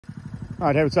All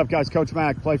right, hey, what's up, guys? Coach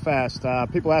Mac, Play Fast.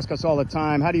 People ask us all the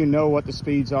time, how do you know what the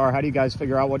speeds are? How do you guys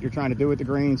figure out what you're trying to do with the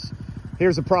greens?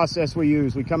 Here's the process we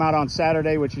use. We come out on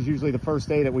Saturday, which is usually the first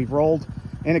day that we've rolled.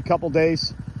 In a couple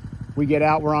days, we get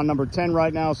out. We're on number 10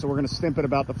 right now, so we're going to stimp it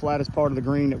about the flattest part of the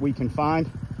green that we can find.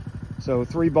 So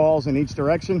 3 balls in each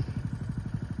direction.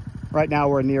 Right now,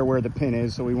 we're near where the pin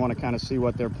is, so we want to kind of see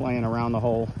what they're playing around the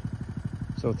hole.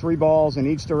 So 3 balls in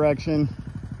each direction.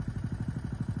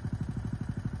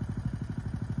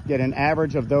 Get an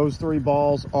average of those 3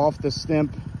 balls off the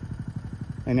stimp,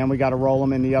 and then we got to roll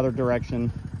them in the other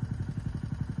direction.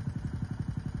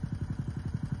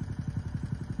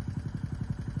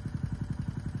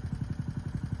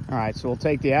 All right, so we'll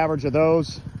take the average of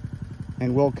those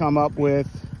and we'll come up with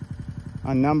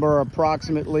a number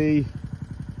approximately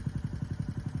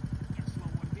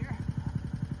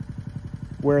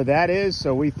where that is.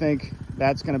 So we think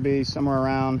that's going to be somewhere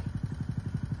around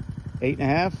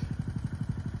 8.5.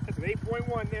 That's an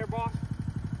 8.1 there, boss.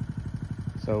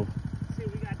 So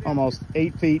almost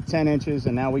 8 feet, 10 inches.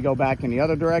 And now we go back in the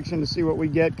other direction to see what we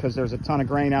get, because there's a ton of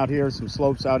grain out here, some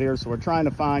slopes out here. So we're trying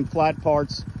to find flat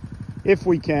parts if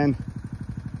we can.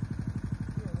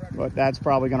 But that's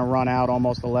probably going to run out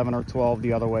almost 11 or 12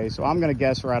 the other way. So I'm going to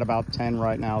guess we're at about 10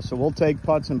 right now. So we'll take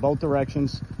putts in both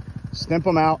directions, stimp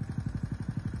them out,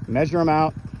 measure them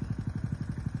out.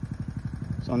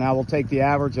 So now we'll take the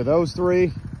average of those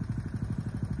 3.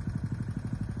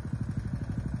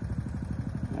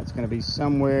 That's going to be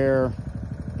somewhere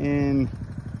in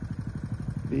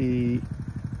the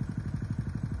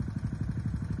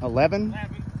 11.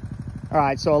 All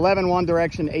right, so 11 one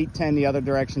direction, 8, 10 the other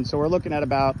direction. So we're looking at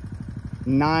about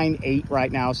 9, 8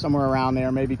 right now, somewhere around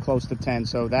there, maybe close to 10.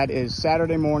 So that is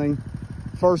Saturday morning,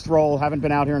 first roll. Haven't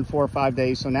been out here in 4 or 5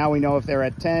 days. So now we know if they're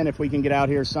at 10, if we can get out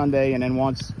here Sunday, and then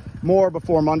once more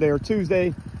before Monday or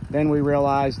Tuesday, then we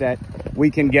realize that we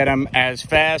can get them as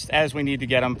fast as we need to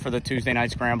get them for the Tuesday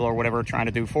night scramble or whatever we're trying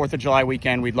to do. 4th of July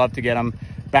weekend, we'd love to get them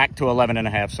back to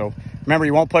 11.5. So remember,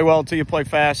 you won't play well until you play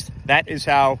fast. That is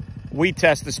how we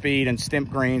test the speed and stimp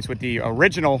greens with the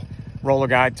original roller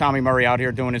guide. Tommy Murray out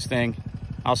here doing his thing.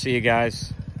 I'll see you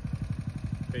guys.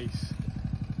 Peace.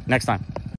 Next time.